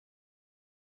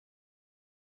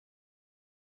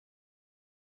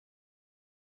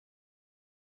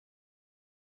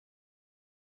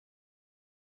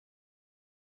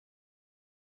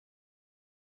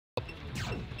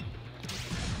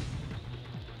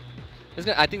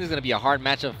I think this is gonna be a hard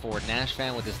matchup for Nash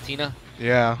fan with this Tina.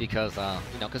 Yeah. Because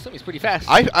you know, Kasumi's pretty fast.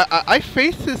 I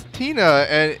faced this Tina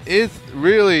and it's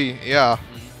really Is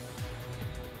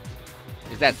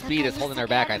that speed is holding her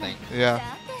back, I think. Yeah.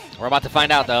 We're about to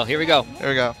find out though. Here we go. There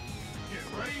we go.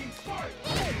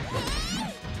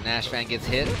 Nash fan gets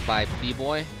hit by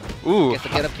B-Boy. Ooh. Gets a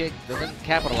get up kick. Doesn't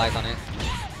capitalize on it.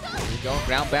 Here we go.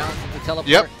 Ground bounce into teleport.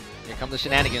 Yep. Here come the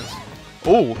shenanigans.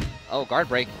 Ooh. Oh, guard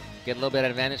break. Get a little bit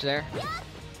of advantage there.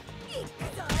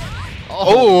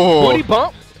 Oh. Booty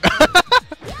bump.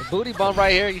 Booty bump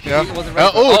right here. You Yeah. wasn't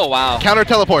ready oh, wow. Counter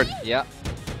teleport. Yeah.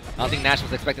 I don't think Nash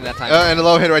was expecting that time. And a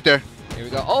low hit right there. Here we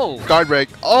go. Oh. Guard break.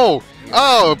 Oh.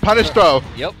 Oh. Punish throw.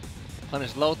 Yep.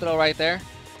 Punish low throw right there.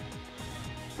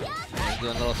 He's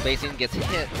doing a little spacing. Gets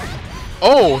hit.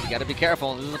 Oh. You got to be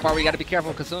careful. This is the part where you got to be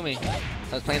careful, Kasumi.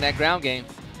 Starts playing that ground game.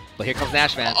 But here comes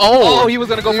Nash fan. Oh. He was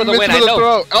going to go for the win. I know.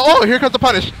 Throw. Oh, here comes the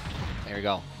punish. There we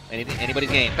go.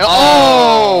 Anybody's game.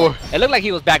 Oh. It looked like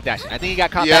he was backdashing. I think he got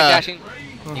caught backdashing.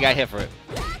 He got hit for it.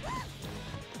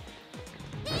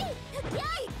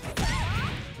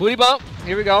 Booty bump.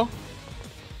 Here we go.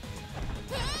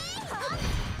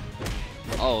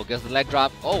 Oh, gets the leg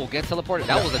drop. Oh, gets teleported.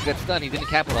 That was a good stun. He didn't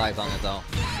capitalize on it, though.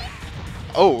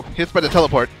 Oh, hits by the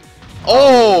teleport.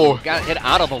 Oh! Got hit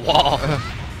out of the wall.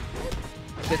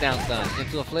 Sit down stun.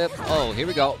 Into a flip. Oh, here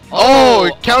we go. Oh,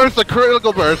 it counters the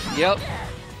critical burst. Yep.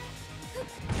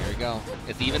 Here we go.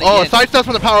 It's even again. Oh, side steps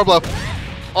from the power blow.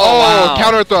 Oh, wow.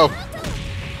 Counter throw.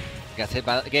 Gets hit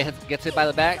by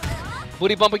the back.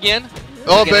 Booty bump again.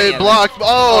 Oh, but it blocks.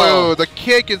 Oh, the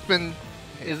kick has been...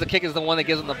 The kick is the one that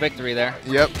gives him the victory there.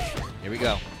 Yep. Here we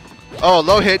go. Oh,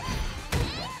 low hit.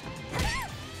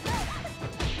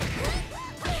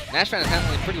 Nash fan is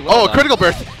handling pretty well. Oh, critical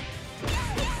burst.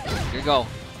 Here we go.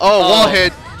 Oh, wall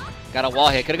hit. Got a wall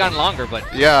hit. Could have gotten longer, but...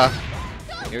 Yeah.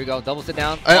 Here we go. Double sit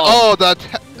down.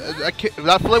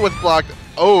 That flip was blocked.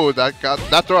 Oh, that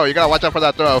throw. You got to watch out for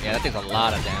that throw. Yeah, that takes a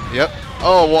lot of damage. Yep.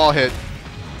 Oh, wall hit.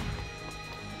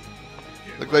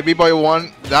 Looks like B-Boy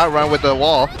won that run with the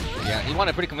wall. Yeah, he won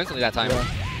it pretty convincingly that time. Yeah.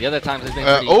 The other times it's been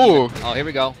pretty even. Oh, here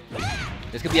we go.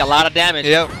 This could be a lot of damage.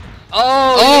 Yep.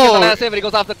 Oh, he gets the last hit, but he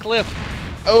goes off the cliff.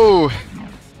 Oh.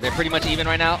 They're pretty much even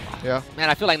right now. Yeah.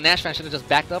 Man, I feel like Nash fan should have just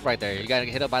backed up right there. You got to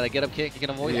get hit up by the get-up kick. You can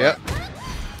avoid yep. that.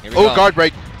 Here we go. Guard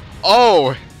break.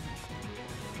 Oh.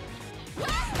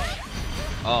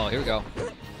 Oh, here we go.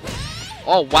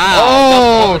 Oh,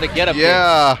 wow. Oh, the get-up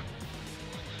yeah. kick.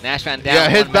 Nash fan down. Yeah,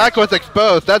 his back was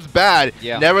exposed. That's bad.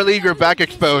 Yeah. Never leave your back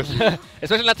exposed.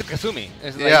 Especially not to Kasumi.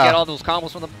 It's like you get all those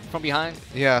combos from behind.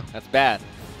 Yeah. That's bad.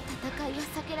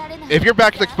 If your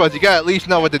back is exposed, you gotta at least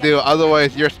know what to do.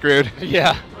 Otherwise, you're screwed.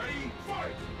 Yeah.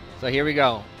 So here we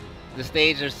go. The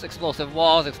stage, there's explosive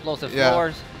walls, explosive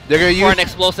floors. They're gonna use an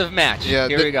explosive match. Yeah.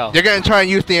 Here we go. They're gonna try and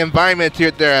use the environment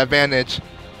to their advantage.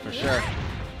 For sure.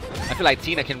 I feel like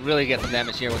Tina can really get some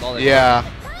damage here with all this. Yeah.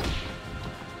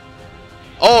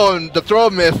 Oh, and the throw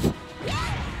miss.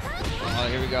 Oh,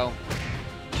 here we go.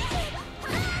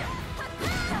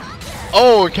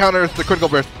 Oh, it counters the critical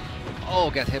burst. Oh,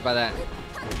 gets hit by that.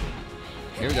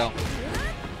 Here we go.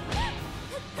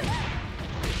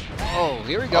 Oh,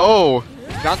 here we go. Oh.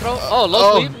 Ground throw. Oh,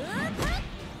 low sweep.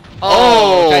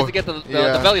 Tries to get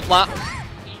the belly flop.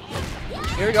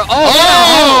 Here we go.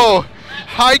 Oh!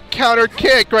 High counter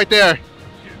kick right there.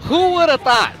 Who would have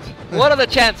thought? What are the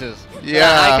chances? Yeah.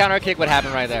 That high counter kick would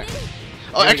happen right there.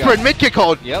 Oh, expert mid kick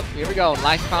hold. Yep, here we go.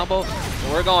 Nice combo.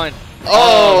 We're going.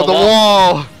 Oh, the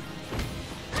wall.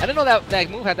 I didn't know that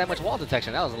move had that much wall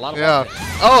detection. That was a lot of wall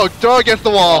detection. Oh, throw against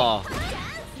the wall.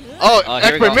 Oh,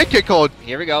 expert mid kick hold.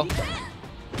 Here we go.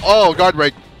 Oh, guard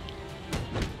break.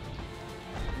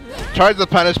 Tries to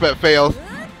punish but fails.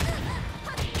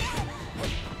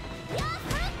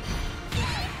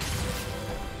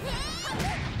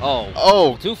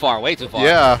 Oh, too far, way too far.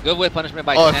 Yeah. Good whip punishment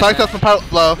by side step from power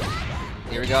blow.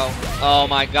 Here we go. Oh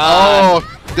my god.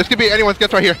 Oh, this could be anyone's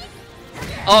guess right here.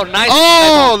 Oh, nice.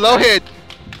 Oh, low hit.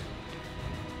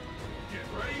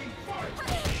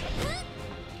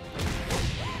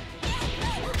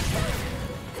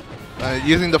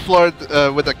 Using the floor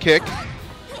with a kick.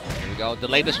 Here we go.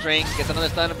 Delay the string. Gets another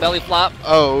stun. Belly flop.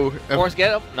 Oh. Force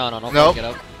get up. No. Nope. Force get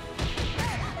up.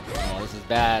 Oh, this is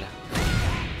bad.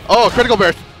 Oh, critical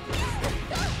burst.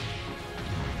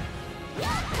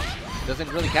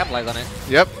 Doesn't really capitalize on it.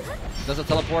 Yep. Doesn't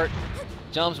teleport.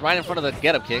 Jumps right in front of the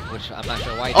get-up kick, which I'm not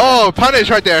sure why. Oh, punish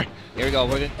right there. Here we go.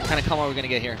 We're gonna kind of come what we're gonna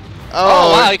get here.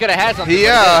 Oh, wow, he could have had something.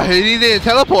 Yeah, he didn't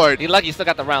teleport. He's lucky he still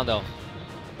got the round though.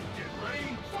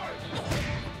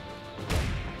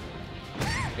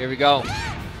 Here we go.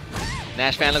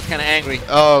 Nash fan looks kind of angry.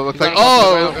 Oh, looks like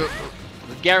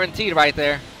guaranteed right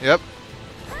there. Yep.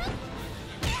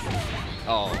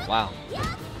 Oh, wow.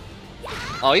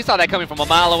 Oh, he saw that coming from a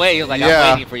mile away. He was like, Yeah.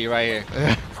 I'm waiting for you right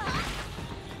here.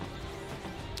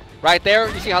 Right there,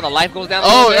 you see how the life goes down?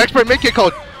 Oh, expert mid-kick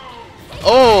code.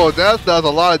 Oh, that does a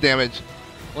lot of damage.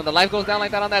 When the life goes down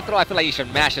like that on that throw, I feel like you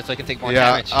should mash it so he can take more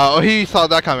Yeah. damage. Oh, he saw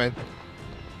that coming.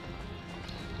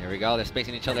 Here we go. They're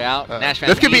spacing each other out.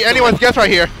 This could be anyone's guess right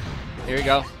here. Here we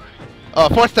go.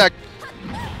 Force tech.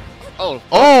 Oh.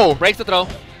 Oh. Breaks the throw.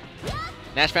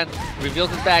 Nash fan reveals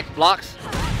his back. Blocks.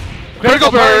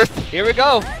 Critical burst. Here we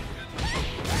go.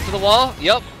 To the wall.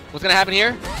 Yep. What's going to happen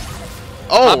here?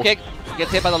 Oh. Top kick.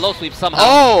 Gets hit by the low sweep somehow.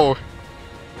 Oh.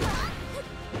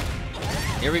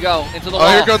 Here we go. Into the wall.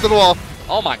 Oh, here goes to the wall.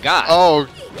 Oh, my God. Oh.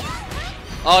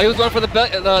 Oh, he was going for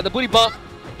the booty bump.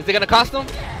 Is it going to cost him?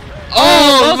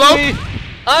 Oh, low sweep.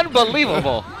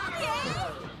 Unbelievable.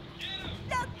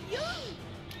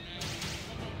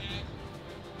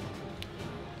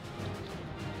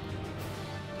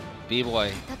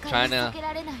 B-Boy trying to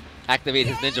activate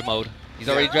his ninja mode. He's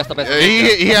already dressed up as a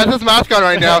ninja. He has his mask on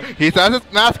right now. He has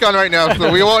his mask on right now, so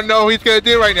we won't know what he's going to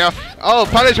do right now. Oh,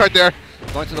 punish right there.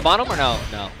 Going to the bottom or no?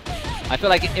 No. I feel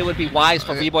like it would be wise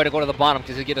for B-Boy to go to the bottom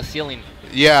because he'll get a ceiling.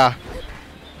 Yeah.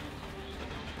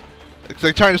 It's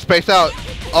like trying to space out.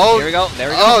 Oh, here we go. There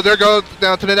we go. Oh, there goes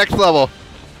down to the next level.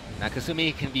 Now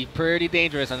Kasumi can be pretty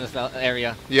dangerous in this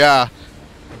area. Yeah.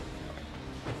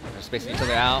 They're spacing each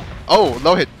other out. Oh,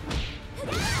 low hit.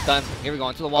 Done. Here we go,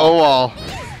 into the wall. Oh, wall.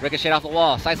 Ricochet off the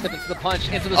wall. Sidestep into the punch.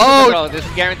 Into the Oh. super throw. This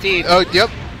is guaranteed. Oh, yep.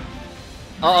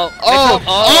 Uh-oh. Oh.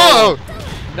 Oh.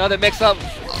 Another mix-up.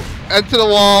 Into the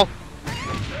wall.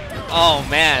 Oh,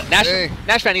 man.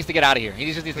 Nash fan needs to get out of here. He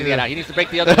just needs to get out. He needs to break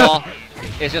the other wall.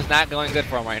 It's just not going good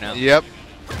for him right now. Yep.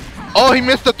 Oh, he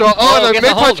missed the throw. Oh, the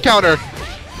mid-punch counter.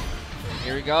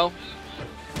 Here we go.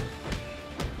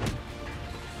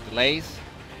 Delays.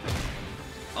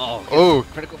 Oh,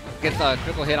 gets a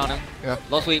critical hit on him. Yeah.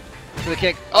 Low sweep to the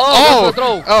kick. Oh, the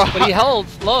throw. Oh, but he held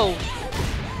low.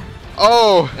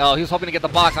 Oh. Oh, he was hoping to get the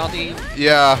box. I don't think he...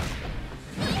 Yeah.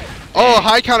 Oh,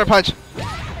 high counter punch.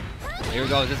 Here we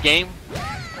go. Is this game?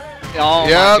 Oh, my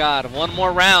God. One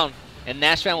more round, and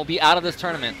Nash fan will be out of this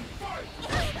tournament.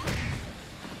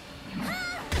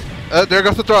 There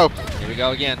goes the throw. Here we go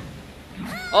again.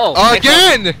 Oh,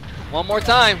 again! One more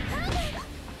time.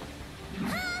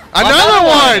 Another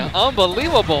one!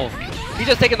 Unbelievable. He's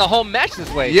just taking the whole match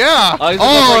this way. Yeah.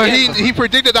 Oh, he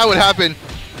predicted that would happen.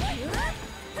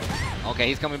 Okay,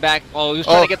 he's coming back. Oh, he was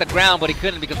trying to get the ground, but he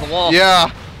couldn't because of the wall.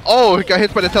 Yeah. Oh, he got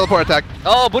hit by the teleport attack.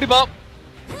 Oh, booty bump.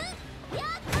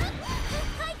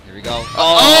 Here we go.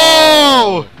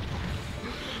 Oh!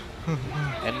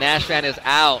 And Nash fan is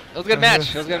out. It was a good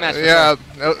match. It was a good match. Yeah.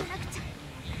 Sure.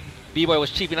 B-Boy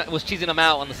was cheesing him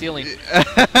out on the ceiling.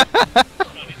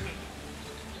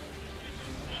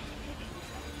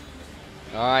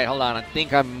 All right, hold on. I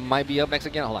think I might be up next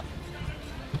again. Hold on.